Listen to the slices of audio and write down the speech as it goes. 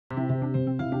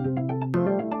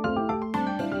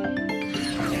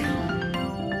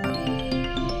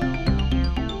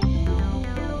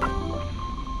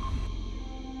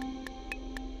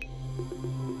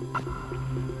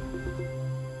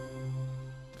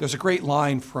There's a great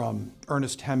line from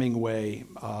Ernest Hemingway,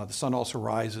 The Sun Also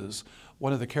Rises.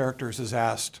 One of the characters is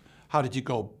asked, how did you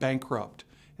go bankrupt?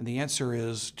 And the answer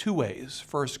is two ways.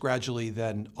 First, gradually,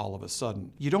 then all of a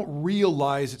sudden. You don't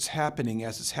realize it's happening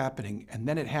as it's happening, and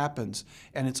then it happens,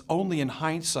 and it's only in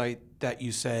hindsight that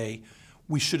you say,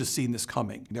 we should have seen this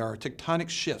coming. There are tectonic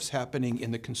shifts happening in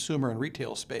the consumer and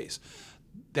retail space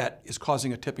that is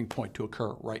causing a tipping point to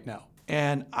occur right now.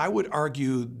 And I would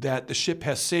argue that the ship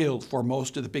has sailed for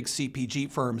most of the big CPG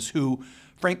firms who,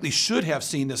 frankly, should have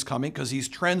seen this coming because these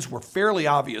trends were fairly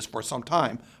obvious for some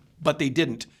time, but they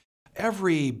didn't.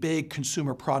 Every big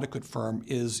consumer product good firm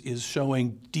is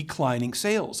showing declining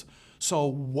sales. So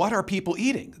what are people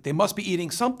eating? They must be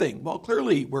eating something. Well,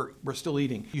 clearly we're still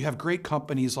eating. You have great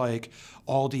companies like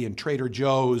Aldi and Trader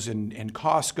Joe's and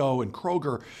Costco and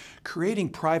Kroger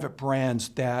creating private brands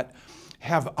that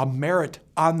have a merit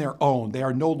on their own. They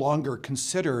are no longer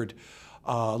considered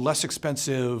less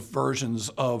expensive versions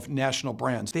of national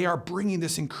brands. They are bringing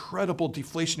this incredible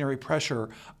deflationary pressure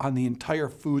on the entire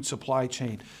food supply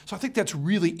chain. So I think that's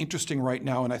really interesting right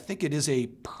now, and I think it is a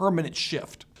permanent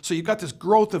shift. So you've got this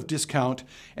growth of discount,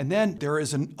 and then there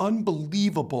is an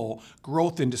unbelievable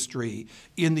growth industry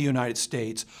in the United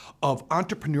States of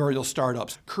entrepreneurial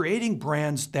startups, creating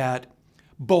brands that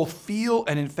both feel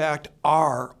and in fact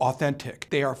are authentic.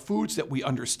 They are foods that we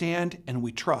understand and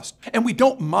we trust. And we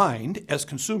don't mind, as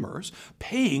consumers,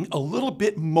 paying a little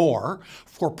bit more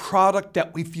for product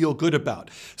that we feel good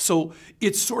about. So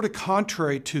it's sort of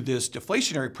contrary to this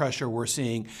deflationary pressure we're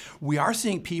seeing. We are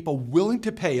seeing people willing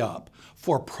to pay up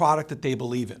for a product that they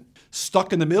believe in.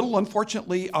 Stuck in the middle,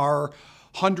 unfortunately, are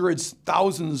hundreds,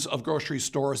 thousands of grocery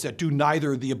stores that do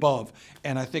neither of the above.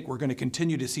 And I think we're going to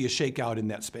continue to see a shakeout in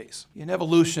that space. In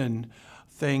evolution,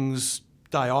 things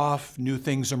die off, new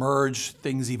things emerge,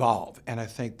 things evolve. And I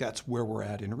think that's where we're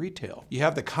at in retail. You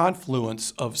have the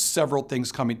confluence of several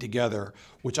things coming together,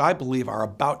 which I believe are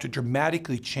about to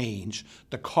dramatically change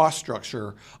the cost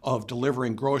structure of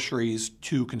delivering groceries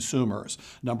to consumers.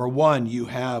 Number one, you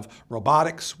have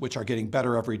robotics, which are getting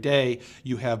better every day.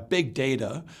 You have big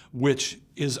data, which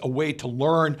is a way to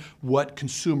learn what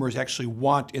consumers actually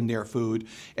want in their food.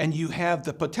 And you have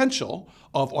the potential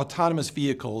of autonomous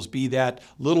vehicles, be that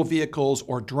little vehicles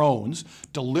or drones,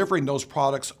 delivering those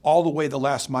products all the way the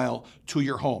last mile to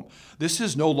your home. This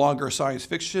is no longer science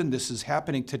fiction. This is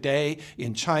happening today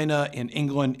in China, in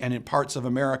England, and in parts of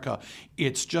America.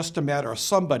 It's just a matter of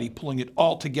somebody pulling it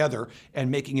all together and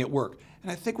making it work.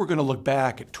 And I think we're going to look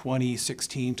back at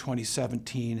 2016,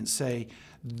 2017 and say,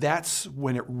 that's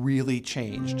when it really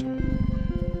changed.